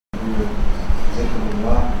ذكر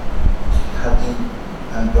الله، ختم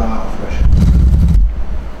الدعاء فرشا.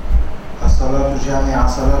 الصلاة الجامعة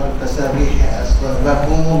صلاة التسابيح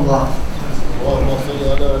أستغفركم الله. اللهم صل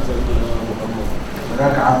على سيدنا محمد.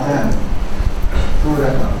 ركعتان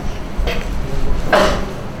سورة.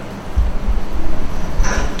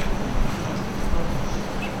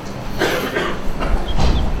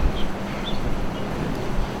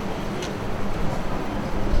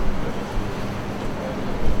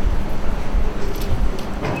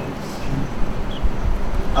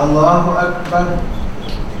 الله أكبر.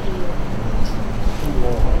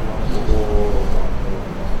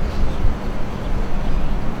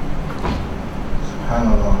 سبحان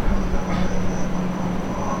الله الحمد لله لا إله إلا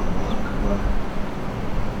الله أكبر.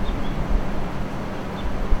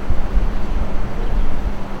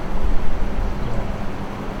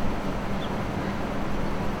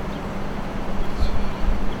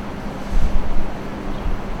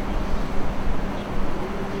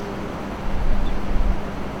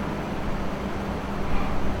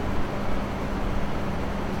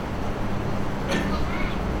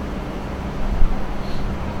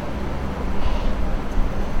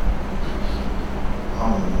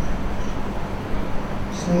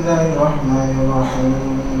 بسم الله الرحمن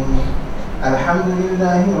الرحيم. الحمد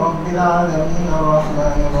لله رب العالمين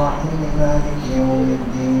الرحمن الرحيم مالك يوم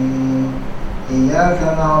الدين. إياك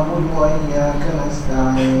نعبد وإياك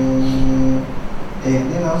نستعين.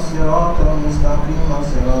 اهدنا الصراط المستقيم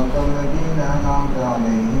صراط الذين أنعمت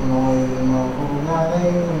عليهم غير المغضوب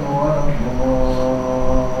عليهم ولا الضالين.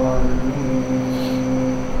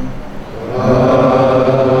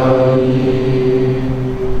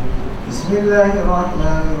 بسم الله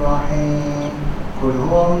الرحمن الرحيم. قل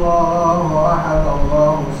هو الله أحد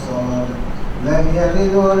الله الصمد لم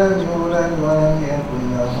يلد ولم يولد ولم يكن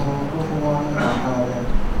له كفوا أحد.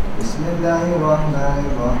 بسم الله الرحمن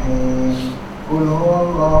الرحيم. قل هو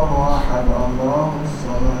الله أحد الله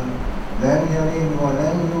الصمد لم يلد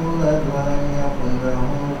ولم يولد ولم يكن له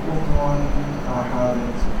كفوا أحد.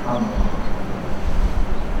 سبحان الله.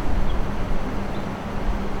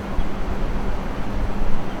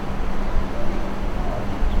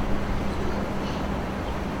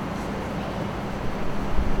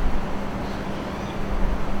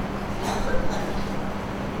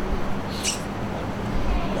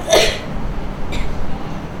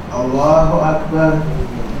 الله أكبر.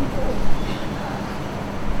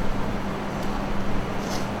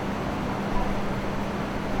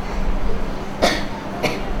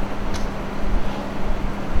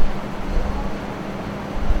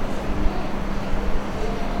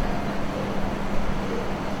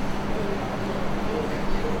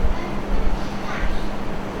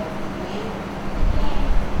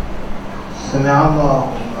 سمع الله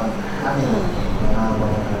لمن حمده ربنا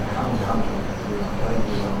ولك الحمد حمدا كثيرا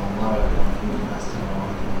طيبا مباركا فيه مع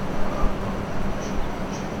السماوات والارض ومن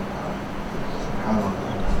شيء بعد. سبحان الله.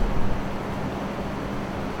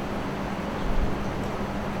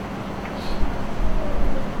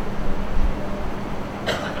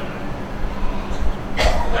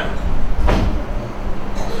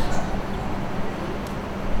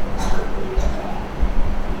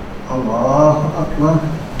 الله أكبر.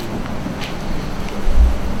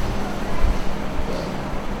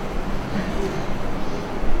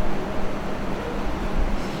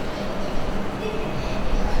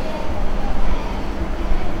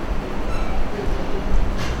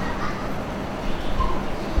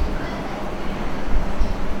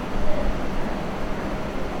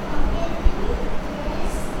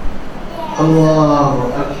 الله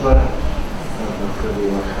أكبر.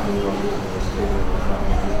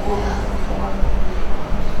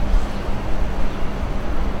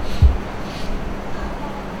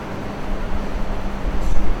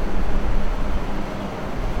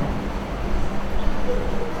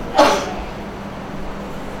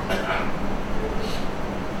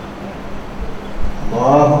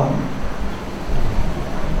 الله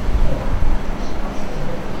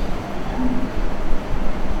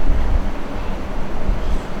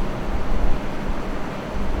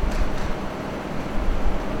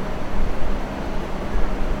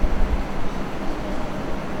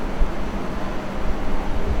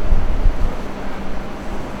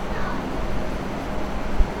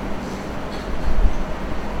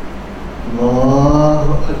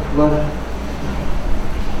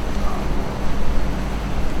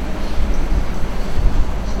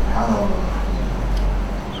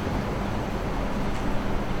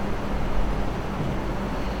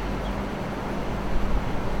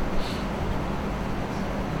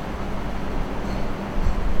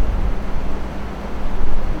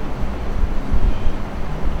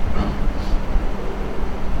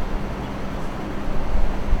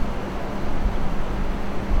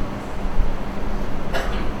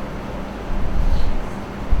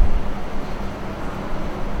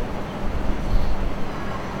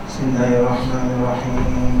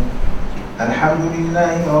الحمد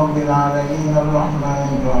لله رب العالمين الرحمن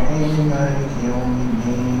الرحيم مالك يوم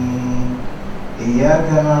الدين إياك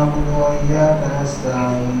نعبد وإياك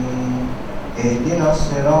نستعين اهدنا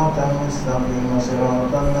الصراط المستقيم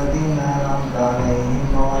صراط الذين أنعمت عليهم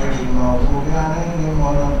غير المغضوب عليهم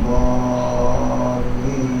ولا الضالين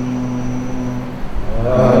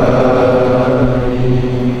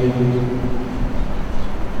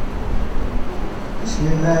بسم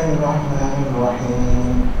الله الرحمن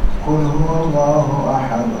الرحيم قل هو الله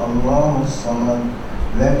أحد الله الصمد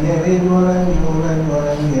لم يلد ولم يولد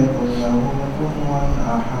ولم يكن له كفوا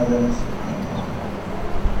أحد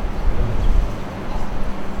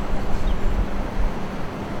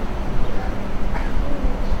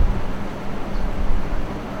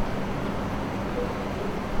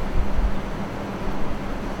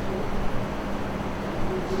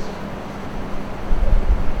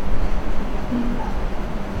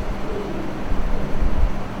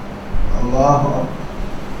الله أكبر.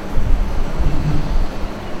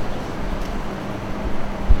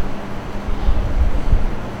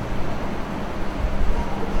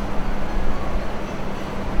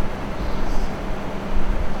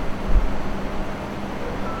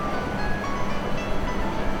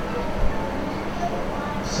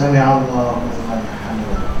 سمع الله لمن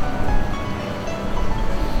حمده.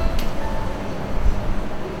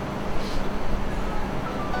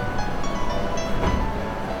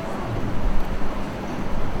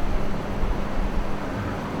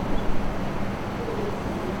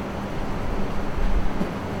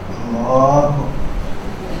 الله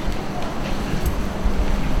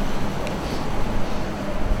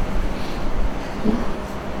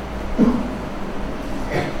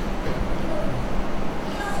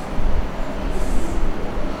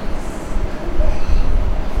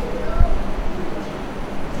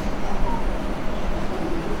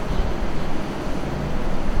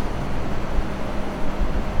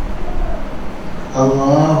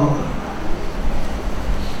الله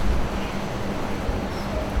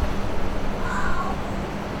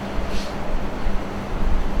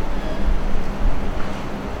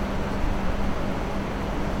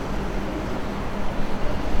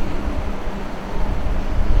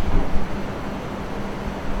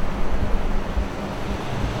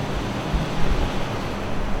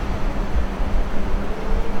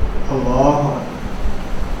الله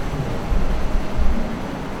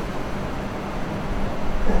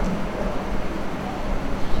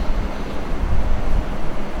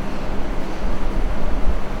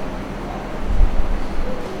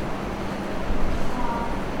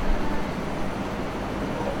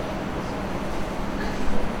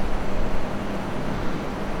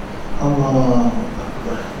الله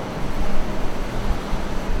أكبر.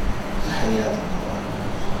 تحيات الله.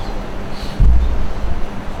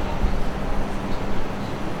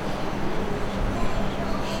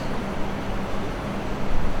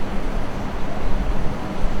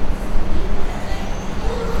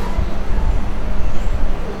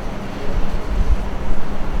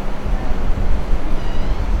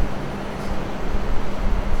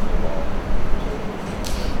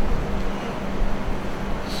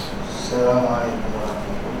 السلام عليكم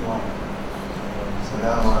ورحمة الله.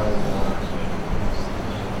 السلام عليكم ورحمة الله.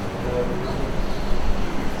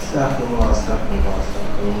 استغفر الله استغفر الله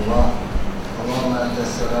استغفر الله. اللهم أنت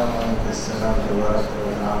السلام وأنت السلام تبارك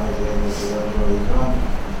وتعالى جل جلاله والإكرام.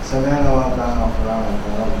 سمعنا وأطعنا وغفرانك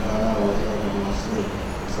ربنا وإليك المصير.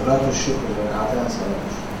 صلاة الشكر ركعتان صلاة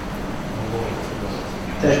الشكر.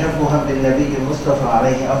 تشبها بالنبي المصطفى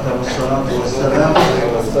عليه أفضل الصلاة والسلام.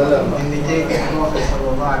 Imitating Prophet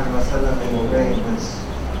sallallahu alaihi wasallam and obeying his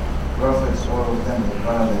prophets, all of them in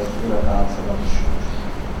paradise, ركعات صلاة الشكر.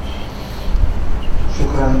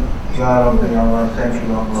 شكرا يا رب يا الله. Thank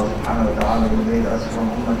you Allah سبحانه وتعالى. You made us from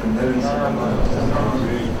أمة النبي صلى الله عليه وسلم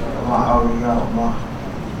مع أولياء الله.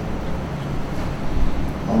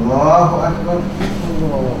 الله أكبر.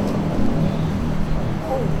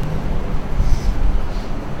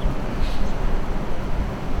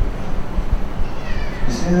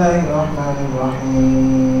 بسم الله الرحمن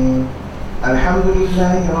الرحيم الحمد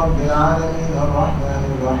لله رب العالمين الرحمن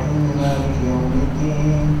الرحيم مالك يوم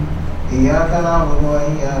الدين إياك نعبد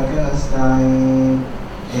وإياك نستعين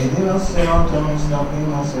اهدنا الصراط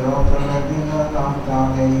المستقيم صراط الذين أنعمت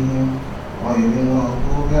عليهم غير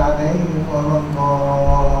المغضوب عليهم ولا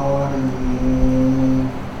الضالين.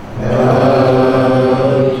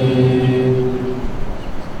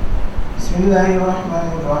 بسم الله الرحمن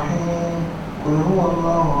الرحيم قل هو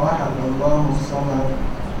الله أحد الله الصمد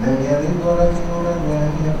لم يلد ولم يولد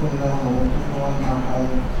ولم يكن له كفوا أحد.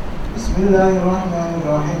 بسم الله الرحمن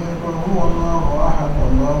الرحيم قل هو الله أحد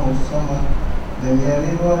الله الصمد لم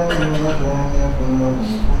يلد ولم يولد ولم يكن له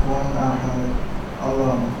كفوا أحد.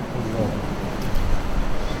 الله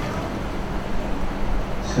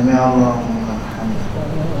سمع الله لمن حمده.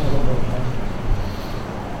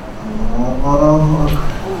 الله أكبر.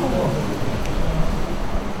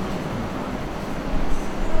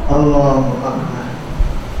 الله أكبر.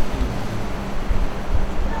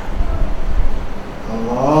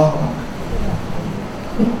 الله أكبر.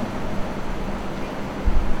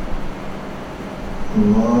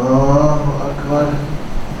 الله أكبر.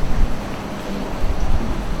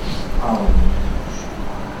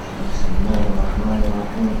 بسم الله الرحمن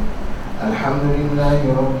الرحيم. الحمد لله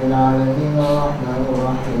رب العالمين الرحمن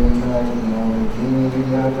الرحيم مالك يوم الدين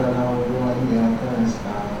إياك نعبد وإياك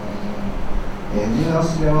نستعين اهدنا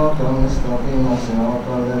الصراط المستقيم صراط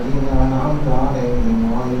الذين أنعمت عليهم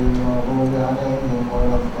غير المغضوب عليهم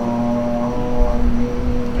ولا الضالين.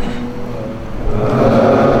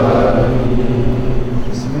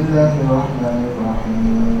 بسم الله الرحمن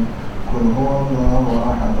الرحيم. قل هو الله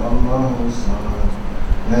أحد الله الصمد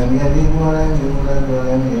لم يلد ولم يولد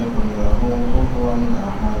ولم يكن له كفوا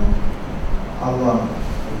أحد. الله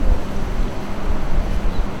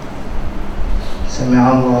سمع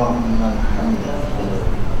الله لمن حمده.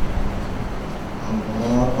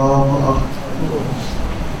 الله أكبر.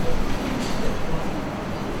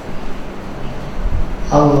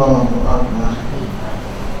 الله أكبر.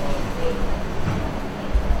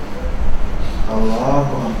 الله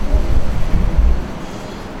أكبر.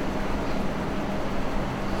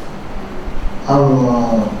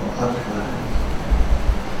 الله أكبر.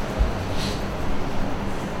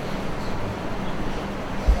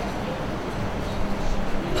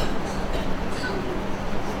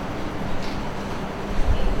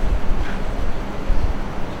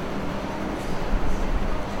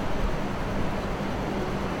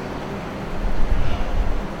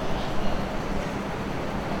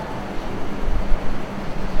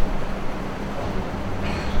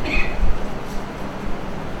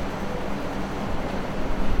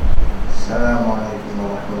 السلام عليكم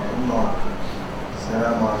ورحمة الله.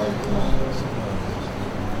 السلام عليكم.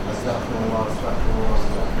 أستغفر الله أستغفر الله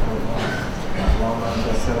أستغفر الله. اللهم أنت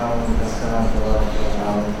السلام وأنت السلام تبارك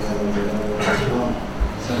وتعالى يا ذا الجلال والإكرام.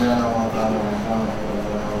 سمعنا وأطعنا وأطعنا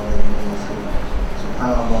ربنا وإليك المصير.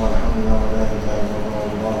 سبحان الله والحمد لله ولا إله إلا الله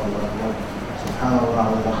والله أكبر. سبحان الله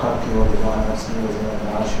عدد خلقه ورضا نفسه وزنة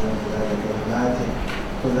عرشه وامتداد كلماته.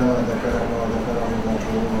 كلما ذكره وذكره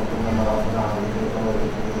الذاكرون وكلما غفل عن ذكره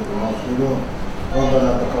وذكره الغافلون.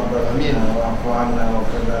 ربنا تقبل منا واعف عنا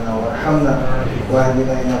واغفر لنا وارحمنا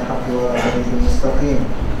واهدنا الى الحق والطريق المستقيم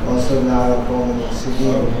وانصرنا على القوم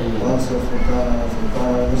المفسدين وانصر سلطاننا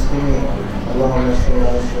سلطان المسلمين. اللهم اشفنا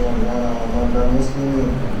واشف مرضانا ومرضى المسلمين.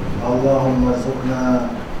 اللهم ارزقنا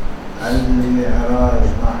المعراج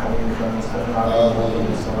مع حبيبك المصطفى عليه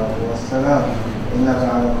الصلاه والسلام انك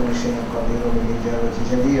على كل شيء قدير وبالاجابه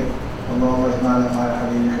جدير. اللهم اجمعنا مع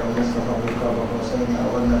حبيبك المصطفى بقاب قوسين او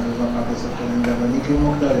ادنى في المقعد صدق عند مليك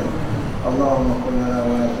مقتدر. اللهم كن لنا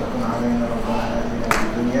ولا تكن علينا. ربنا اتنا في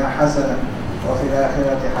الدنيا حسنه وفي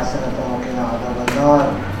الاخره حسنه وقنا عذاب النار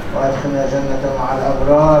وادخلنا جنه مع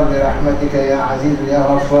الابرار برحمتك يا عزيز يا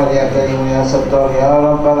غفار يا كريم يا ستار يا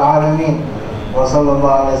رب العالمين. وصلى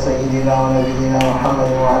الله على سيدنا ونبينا محمد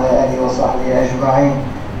وعلى اله وصحبه اجمعين.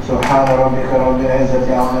 سبحان ربك رب العزة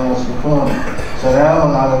عما يصفون.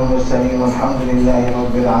 سلام على المرسلين والحمد لله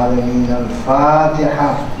رب العالمين. الفاتحة.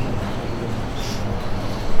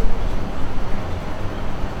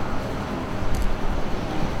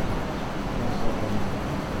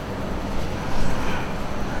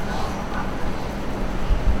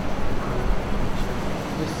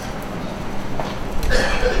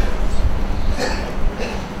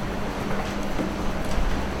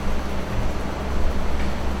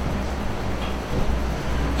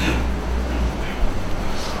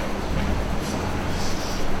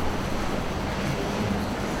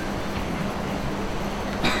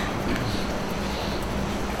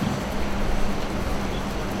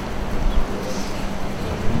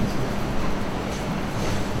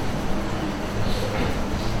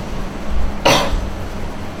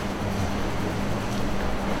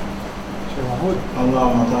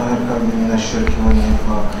 اللهم طهر قلبي من الشرك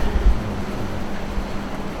والنفاق.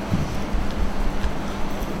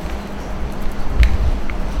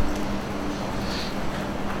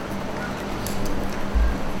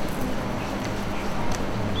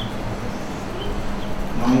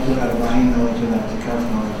 نويت الأربعين نويت الاعتكاف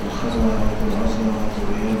نويت الخلوة نويت العزلة نويت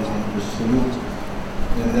الرياضة نويت السلوك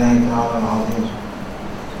لله تعالى العظيم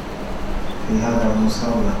في هذا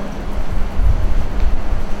المصلى.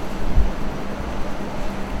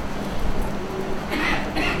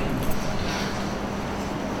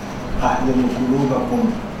 أحضروا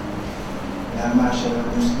قلوبكم يا معشر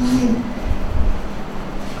المسلمين.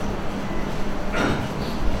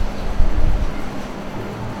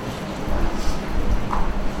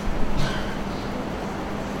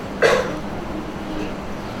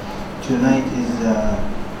 Tonight is the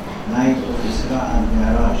night of Isra and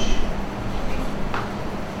Miraj.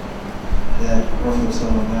 That Prophet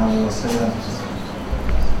ﷺ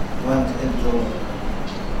went into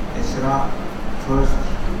Isra first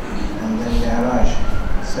and then Miraj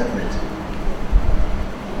second.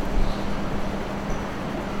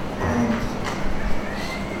 And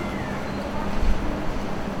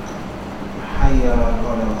حير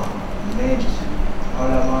العلماء, made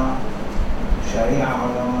ulama, Sharia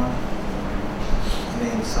ulama,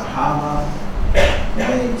 made Sahaba,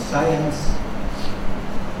 made science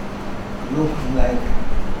look like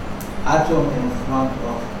atom in front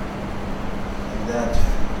of that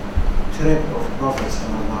trip of Prophet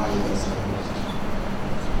ﷺ.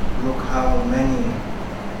 Look how many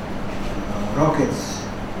rockets,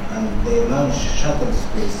 and they launch shuttle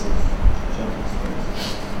spaces,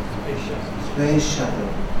 space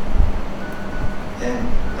shuttle, and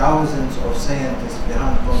thousands of scientists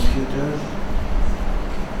behind computers,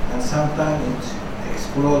 and sometimes it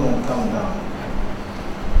explodes and come down,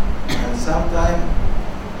 and sometimes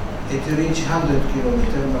it reach 100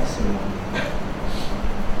 kilometers maximum.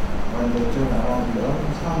 When they turn around the earth,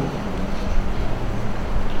 it's 100 kilometers.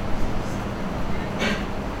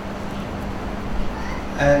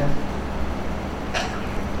 And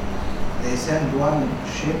they sent one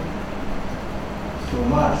ship to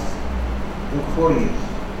Mars. Took 4 years.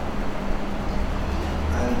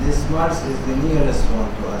 And this Mars is the nearest one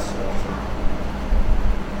to us also.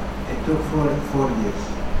 It took 4 years.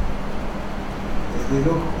 If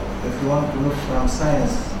you want to look from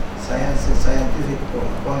scientific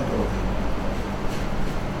point of view,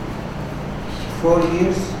 4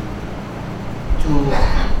 years to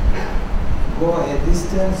go a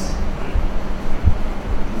distance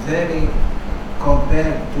very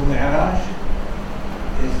compared to Miraj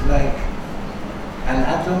is like an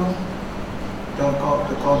atom to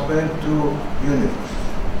compare to universe.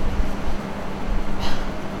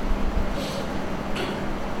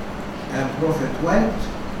 And Prophet went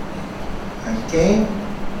and came,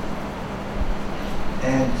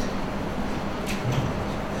 and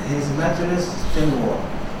his mattress still warm.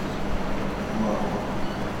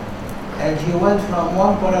 And he went from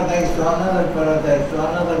one paradise to another paradise, to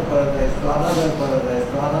another paradise, to another paradise,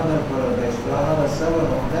 to another paradise, to another 7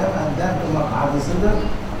 of them, and then to مقعد صدر,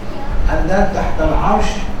 and then تحت العرش,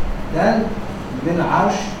 then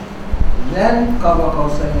بالعرش, then قاب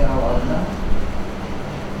قوسين أو أدنى.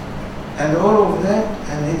 And all of that,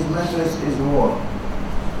 and his mattress is warm.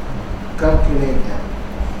 Calculate that.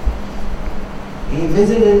 He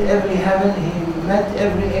visited every heaven, he met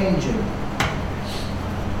every angel.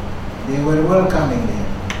 They were welcoming him.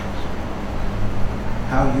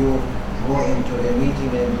 How you go into a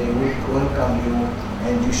meeting and they will welcome you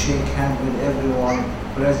and you shake hands with everyone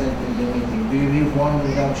present in the meeting. Do you leave one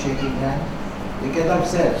without shaking hands? They get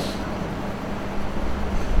upset.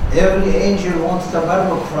 Every angel wants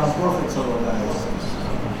tabarruk from Prophet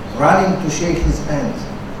ﷺ, running to shake his hand,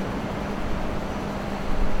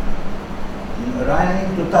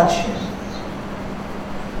 running to touch him.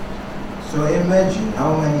 So imagine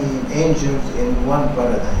how many angels in one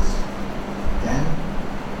paradise. 10,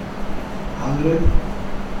 100,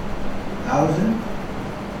 1,000,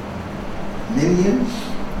 millions,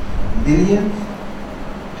 billions,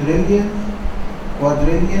 trillions,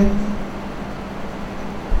 quadrillions.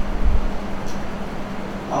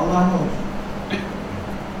 Allah knows.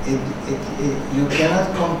 You cannot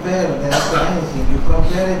compare that to anything. You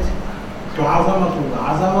compare it to Azamatullah.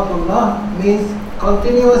 Azamatullah means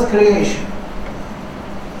continuous creation.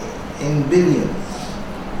 In billions,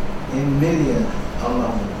 in millions,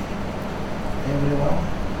 Allah knows. Everyone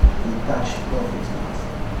will touch Prophet.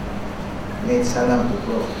 Made salam to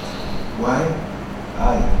Prophet. Why?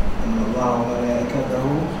 إن الله وملائكته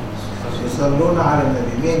يصلون على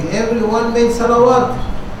النبي. Made everyone made salawat.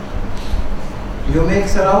 You make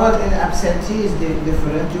salawat in absentee is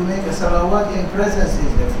different. You make a salawat in presence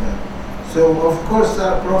is different. So of course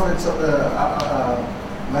prophets,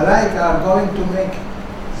 malaika are going to make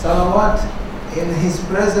salawat in his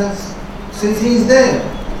presence since he is there.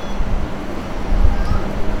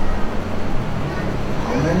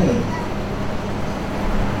 How many?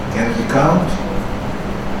 Can we count?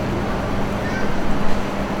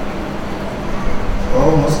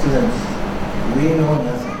 Oh Muslims, we know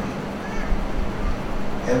nothing.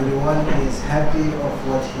 Everyone is happy of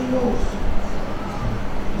what he knows.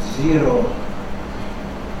 Zero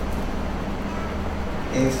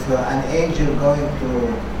if an angel going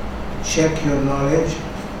to check your knowledge,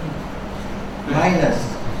 minus,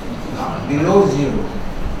 below zero.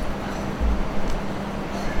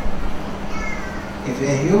 If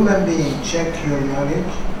a human being check your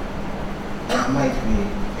knowledge, it might be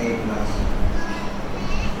A+.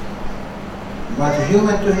 But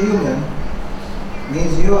human to human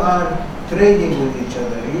means you are trading with each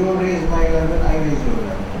other. You raise my level, I raise your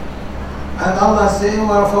level. And Allah says,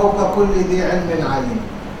 وَفَوْقَ كُلِّ ذِي عِلْمٍ عَلِيمٍ.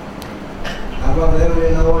 Above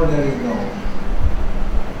every knower there is no.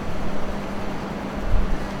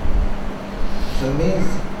 So it means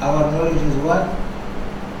our knowledge is what?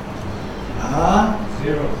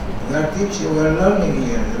 Zero. We are teaching, we are learning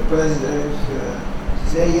here. The president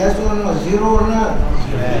say yes or no, zero or not?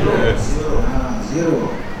 Yes. Zero.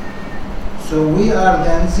 So we are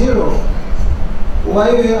then zero.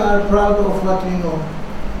 Why we are proud of what we know?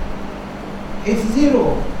 It's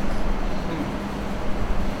zero.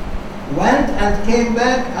 Went and came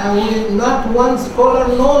back and not one scholar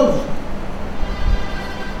knows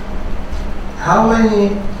how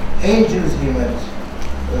many angels he met.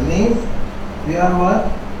 It means we are what?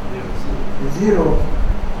 Zero.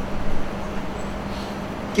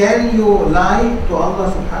 Can you lie to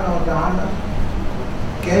Allah subhanahu wa ta'ala?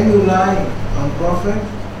 Can you lie on Prophet?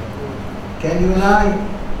 Can you lie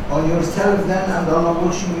on yourself then and Allah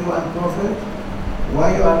watching you and Prophet?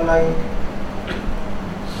 Why you are lying?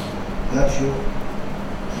 Not you,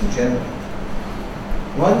 in general.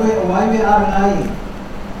 Why we are lying?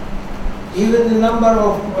 Even the number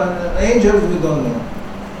of angels we don't know.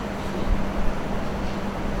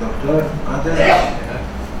 Doctor, Adab,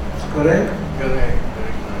 it's correct? Correct.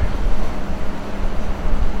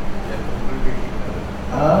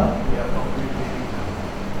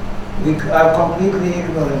 We are completely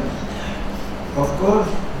ignorant. Of course,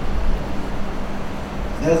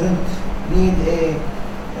 doesn't need a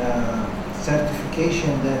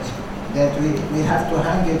certification that we have to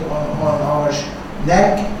hang it on our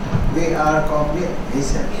neck. We are completely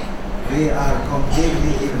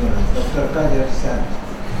ignorant. Dr. Kadir said.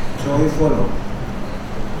 So we follow.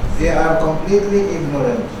 They are completely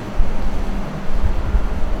ignorant.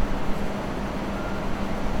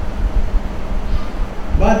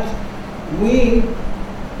 But we,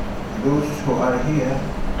 those who are here,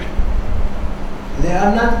 they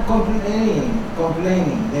are not complaining.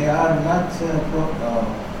 They are not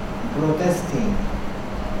protesting.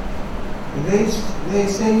 They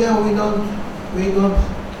say, yeah, we don't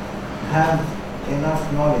have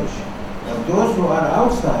enough knowledge. But those who are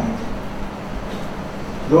outside,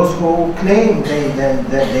 those who claim that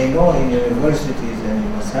they know in universities and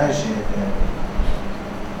in masajid,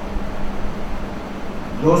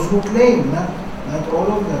 those who claim, not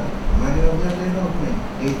all of them, many of them they don't claim.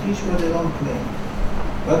 They teach what they don't claim.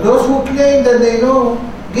 But those who claim that they know,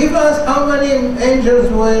 give us how many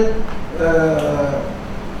angels were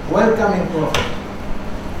welcoming Prophet.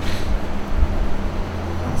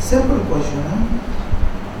 Simple question, huh?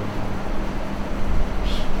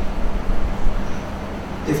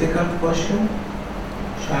 Difficult question?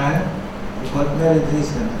 Child, you got married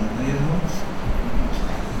recently, do you know?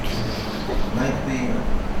 Might be,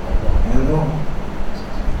 you know?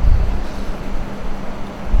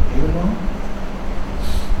 You know?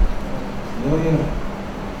 Lawyer,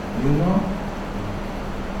 you know?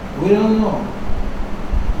 We don't know.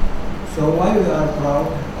 So why we are proud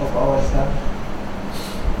of ourselves?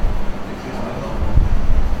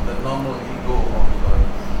 The normal ego of the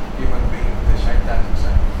human being, the shaitan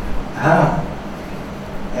inside.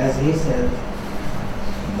 As he said,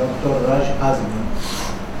 Dr. Raj husband,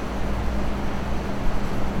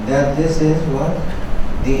 that this is what?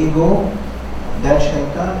 The ego, that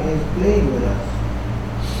shaitan is playing with us.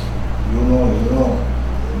 You know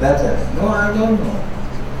better. No, I don't know.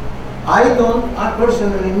 I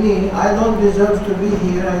personally, me, I don't deserve to be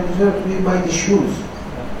here. I deserve to be by the shoes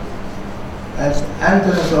as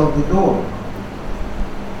entrance of the door.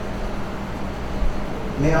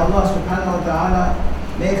 May Allah subhanahu wa ta'ala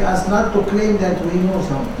make us not to claim that we know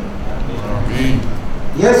something.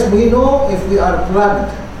 Yes, we know if we are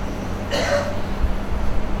plugged.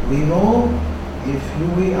 We know if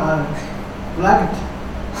we are plugged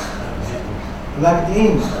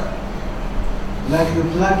in. Like you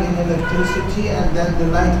plug in electricity and then the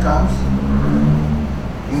light comes.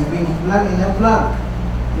 You've been plugged in a plug.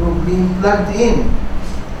 You've been plugged in.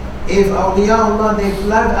 If awliyaullah, they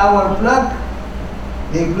plugged our plug,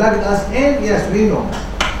 they plugged us in, yes, we know.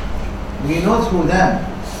 We know through them.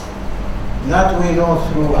 Not we know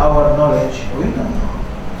through our knowledge. We don't know.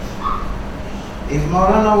 If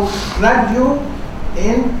Maulana plugged you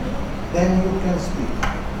in, then you can speak.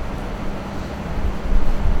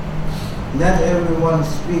 Not everyone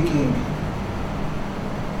speaking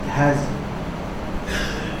has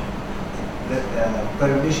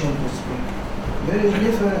permission to speak. There is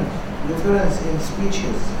difference in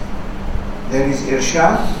speeches. There is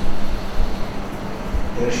irshad.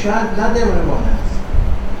 Irshad, not everyone has.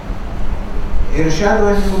 Irshad,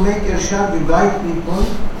 when you make irshad, you guide people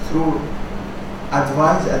through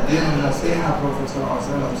advice. Ad-din al-nasiha, Prophet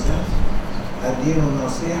ﷺ says. Ad-din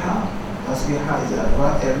al-nasiha. Nasiha is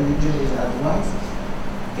advice, religion is advice.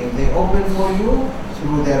 If they open for you,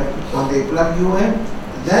 through their, when they plug you in,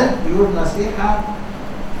 then your nasiha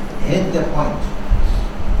hit the point.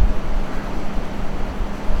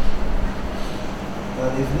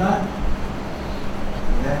 But if not,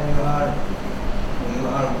 then you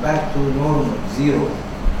are back to normal, zero.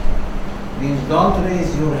 Means don't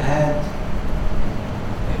raise your hand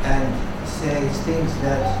and say things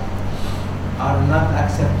that are not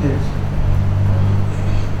accepted.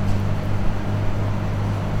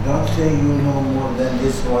 Don't say you know more than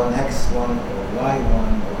this one, X1 or Y1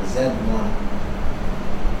 or Z1.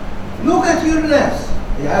 Look at your nafs,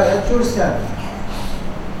 at yourself.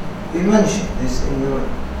 You mentioned this in your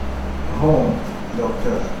home,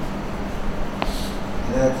 doctor.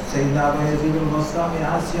 That Sayyidina Abu Yazid al-Bastami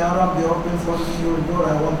asked, Ya Rabbi, open for me your door,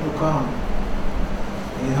 I want to come.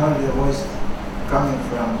 He heard a voice coming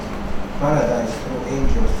from paradise through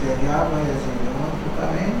angels. Said, Ya Abu Yazid, you want to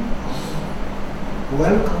come in?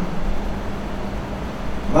 Welcome.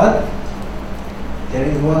 But there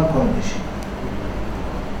is one condition.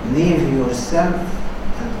 Leave yourself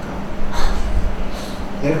and come.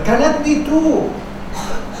 There cannot be two.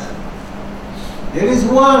 There is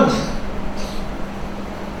one.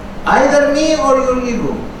 Either me or your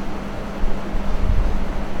ego.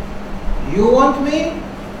 You want me?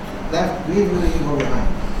 Left, leave your ego behind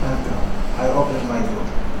and come. I open my door.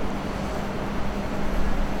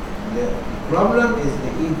 The problem is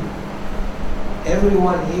the ego.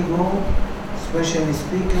 Everyone ego, especially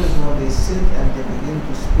speakers, when they sit and they begin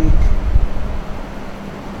to speak,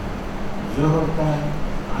 Zuhr time,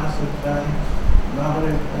 Asr time,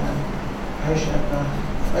 Maghrib time, Isha time,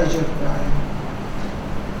 Fajr time,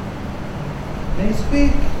 they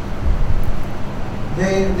speak.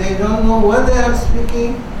 They don't know what they are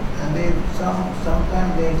speaking, and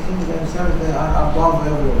sometimes they think themselves they are above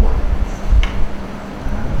everyone.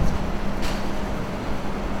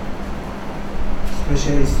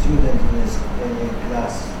 Especially student in a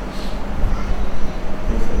class.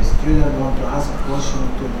 If a student wants to ask a question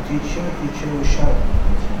to the teacher will shout.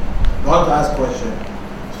 Don't ask question.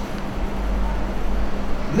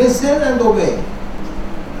 Listen and obey.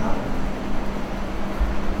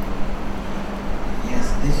 Yes,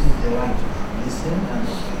 this is the right way. Listen and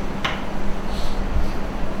obey.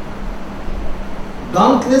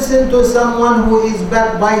 Don't listen to someone who is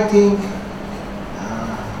backbiting.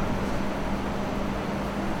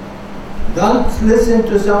 Don't listen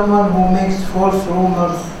to someone who makes false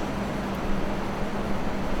rumors.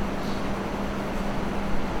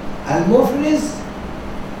 Al-Muflis,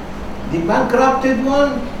 the bankrupted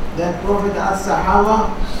one, that Prophet asked Sahaba,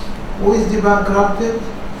 who is the bankrupted?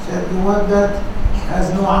 Said the one that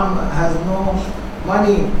has no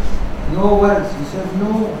money, no wealth. He said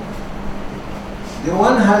no. The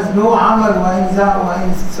one has no amal, wa in sama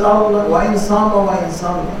wa in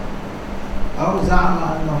salla. أو زعم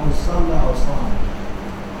أنه صلى أو صام.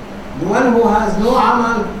 The one who has no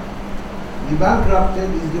amal, the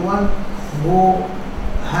bankrupted, is the one who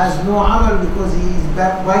has no amal because he is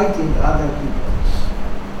backbiting other people.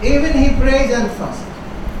 Even he prays and fasts.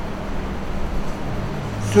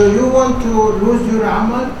 So you want to lose your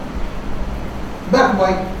amal?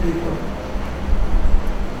 Backbite people.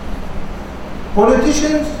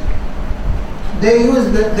 Politicians, they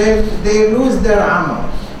lose their amal.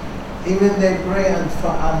 Even they pray and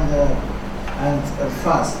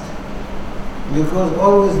fast, because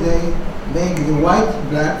always they make the white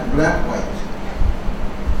black, black white.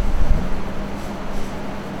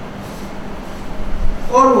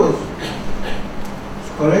 Always. It's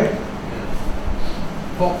correct? Yeah.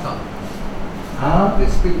 Fork tongue. Huh? They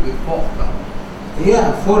speak with fork tongue.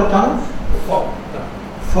 Yeah, 4 tongues. Fork tongue.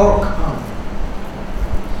 Fork tongue.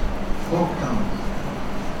 Fork tongue.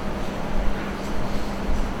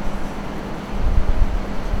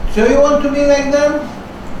 So you want to be like them?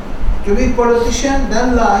 To be politician?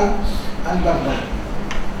 Then lie and backbite.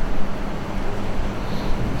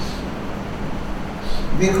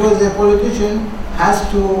 Because a politician has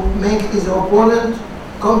to make his opponent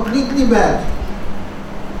completely bad.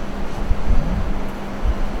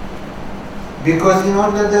 Because in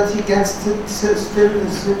order that he can still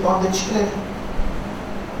sit on the chair,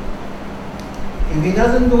 If he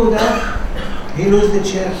doesn't do that, he loses the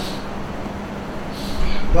chair.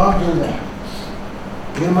 Don't do that.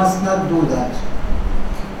 We must not do that.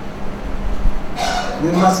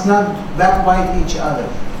 We must not backbite each other.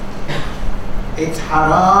 It's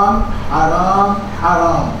haram, haram,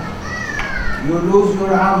 haram. You lose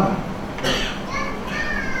your amal.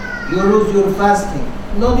 You lose your fasting.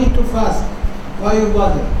 No need to fast. Why you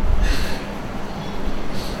bother?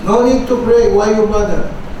 No need to pray. Why you bother?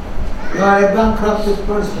 You are a bankrupted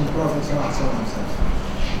person, Prophet ﷺ says.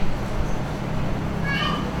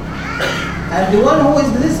 And the one who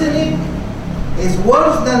is listening is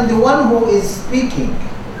worse than the one who is speaking,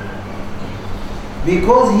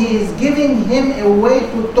 because he is giving him a way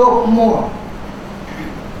to talk more.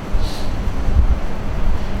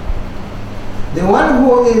 The one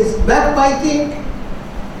who is backbiting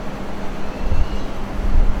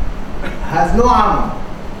has no amal.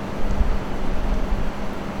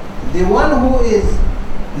 The one who is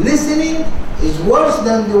listening is worse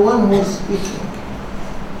than the one who is speaking,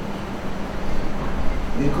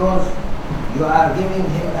 because you are giving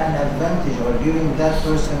him an advantage, or giving that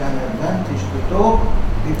person an advantage to talk,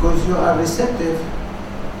 because you are receptive,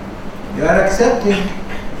 you are accepting.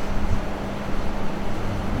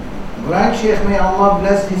 Grand Sheikh, may Allah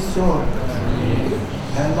bless his soul.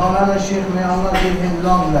 And Maulana Sheikh, may Allah give him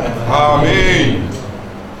long life. Ameen.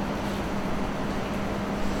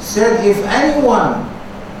 Said, if anyone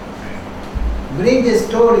bring a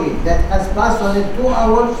story that has passed on it 2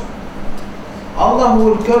 hours, Allah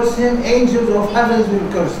will curse him, angels of heavens will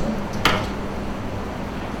curse him.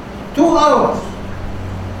 2 hours.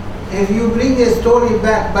 If you bring a story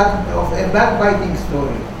back of a backbiting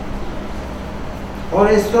story, or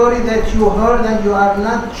a story that you heard and you are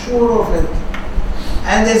not sure of it,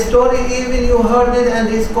 and the story even you heard it and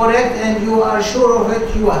it's correct and you are sure of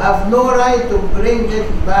it, you have no right to bring it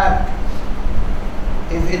back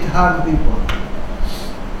if it harm people,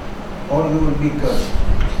 or you will be cursed.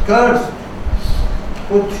 Cursed.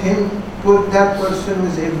 Put that person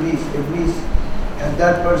with Iblis and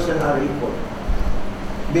that person are equal,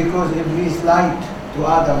 because Iblis lied to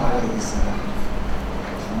Adam alayhi salam.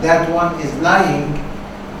 That one is lying,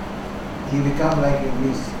 he become like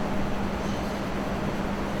Iblis.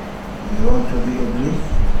 You want to be Iblis?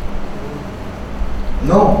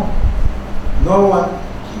 No. No one.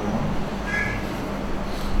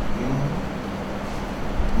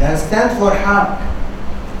 Then stand for haq.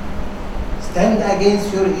 Stand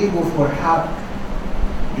against your ego for haq.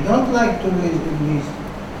 You don't like to be Iblis.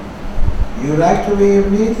 You like to be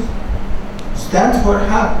Iblis? Stand for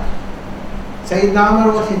haq. Sayyidina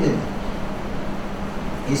Umar, what he did?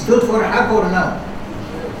 He stood for haq or not?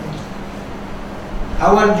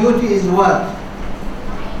 Our duty is what?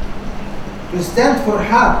 To stand for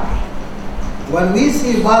haq. When we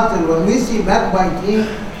see batil, when we see backbiting,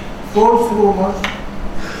 false rumors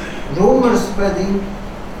spreading,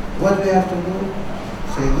 what do we have to do?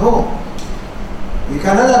 Say no. We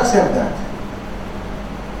cannot accept that.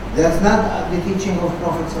 That's not the teaching of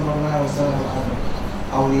Prophet sallallahu alaihi wasallam,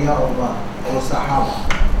 awliyaullah or Sahaba.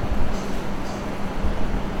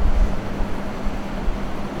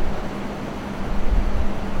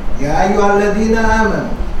 Ya ayyuhalladhina amanu.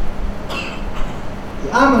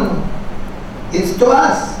 Amanu. It's to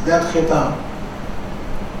us, that khitab.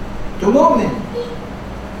 To mu'min.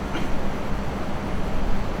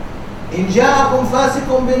 إن جاءكم فاسق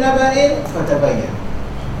بنبأ فتبين.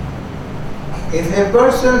 If a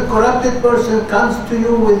person, corrupted person, comes to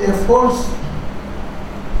you with a false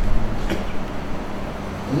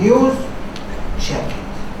news, check it.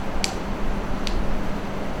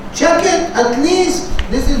 Check it, at least.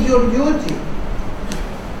 This is your duty.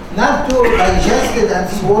 Not to digest it and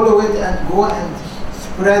swallow it and go and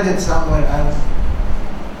spread it somewhere else.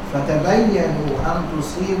 فتبينوا أن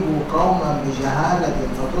تصيبوا قوما بجهالة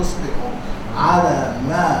فتصبحوا على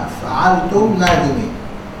ما فعلتم نادمين.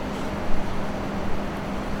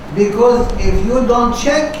 Because if you don't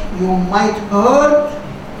check, you might hurt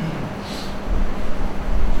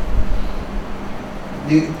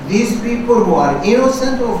these people who are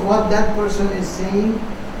innocent of what that person is saying.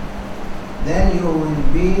 Then you will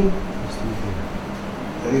be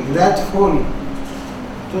regretful.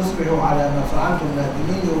 تصبحوا على ما فعلتم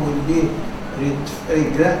نادمين. You will be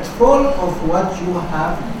regretful of what you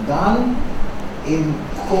have done in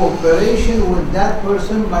cooperation with that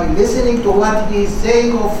person by listening to what he is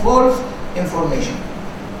saying of false information.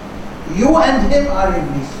 You and him are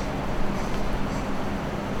Iblis.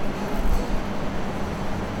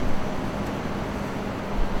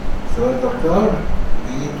 So, doctor,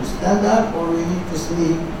 we need to stand up or we need to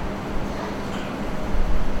sleep?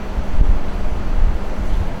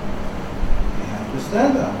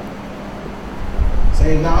 stand up.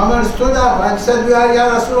 Sayyidina Umar stood up and said, we are,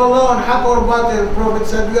 Ya Rasulullah, on haq or batil. The Prophet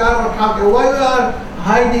said, we are on haq. Why we are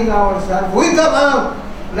hiding ourselves? We come out.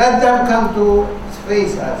 Let them come to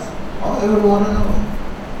face us. Oh, everyone knows.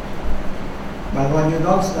 But when you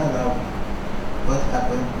don't stand up, what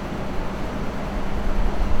happens?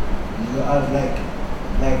 You are like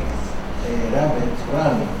a rabbit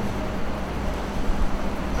running.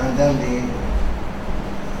 And then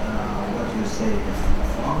what you say,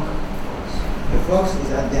 the fox is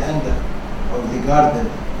at the end of the garden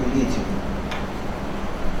will eat you.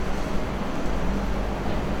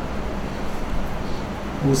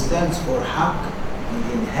 Who stands for haq, he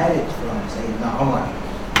inherit from Sayyidina Umar.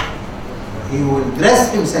 He will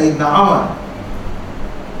dress him, Sayyidina Umar,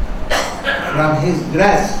 from his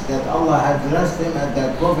dress that Allah had dressed him and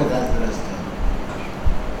that Prophet has dressed him.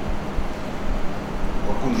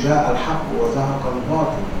 وَقُلْ جَاءَ الْحَقُّ وَزَهَقَ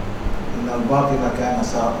الْبَاطِلُ إِنَّ الْبَاطِلَ كَانَ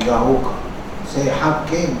زَهُوقًا. Say haq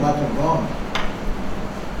came, batil gone.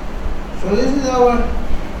 So this is our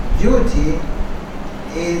duty,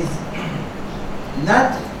 is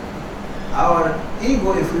not our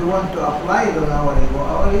ego if we want to apply it on our ego.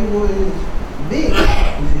 Our ego is big,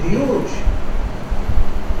 is huge.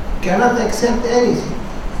 Cannot accept anything.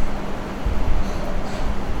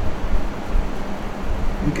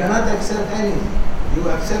 You cannot accept anything. You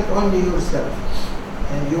accept only yourself.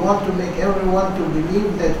 And you want to make everyone to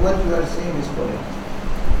believe that what you are saying is correct.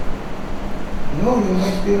 No, you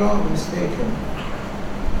might be wrong, mistaken.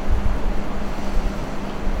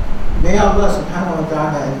 May Allah subhanahu wa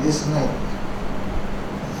ta'ala in this night,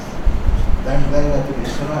 then Laylatul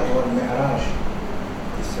Isra or Miraj,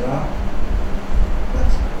 Isra,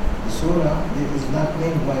 but the surah is not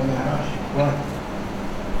named by Miraj. Why?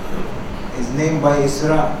 It's named by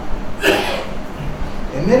Isra.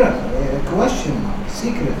 A miracle, a question mark,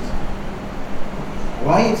 secret.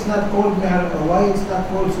 Why it's not called Miraj? Why it's not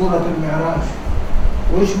called Surah Al-Miraj?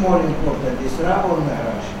 Which more important, Isra or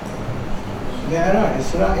Miraj? Miraj,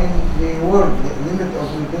 Isra in the world, the limit of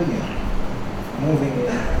the dunya, moving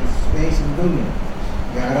in space in dunya.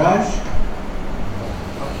 Miraj,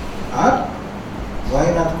 up.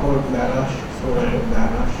 Why not called Miraj? Surah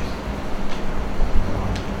Al-Miraj.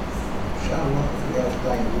 Inshallah, if we have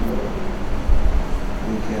time to go,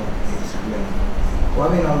 we can explain.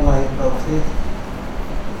 ومن الله التوفيق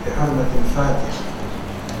بحرمة الفاتحة.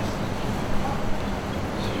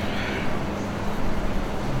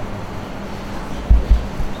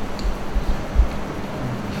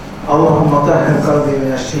 اللهم طهر قلبي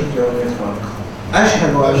من الشرك والنفاق.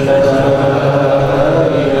 أشهد أن لا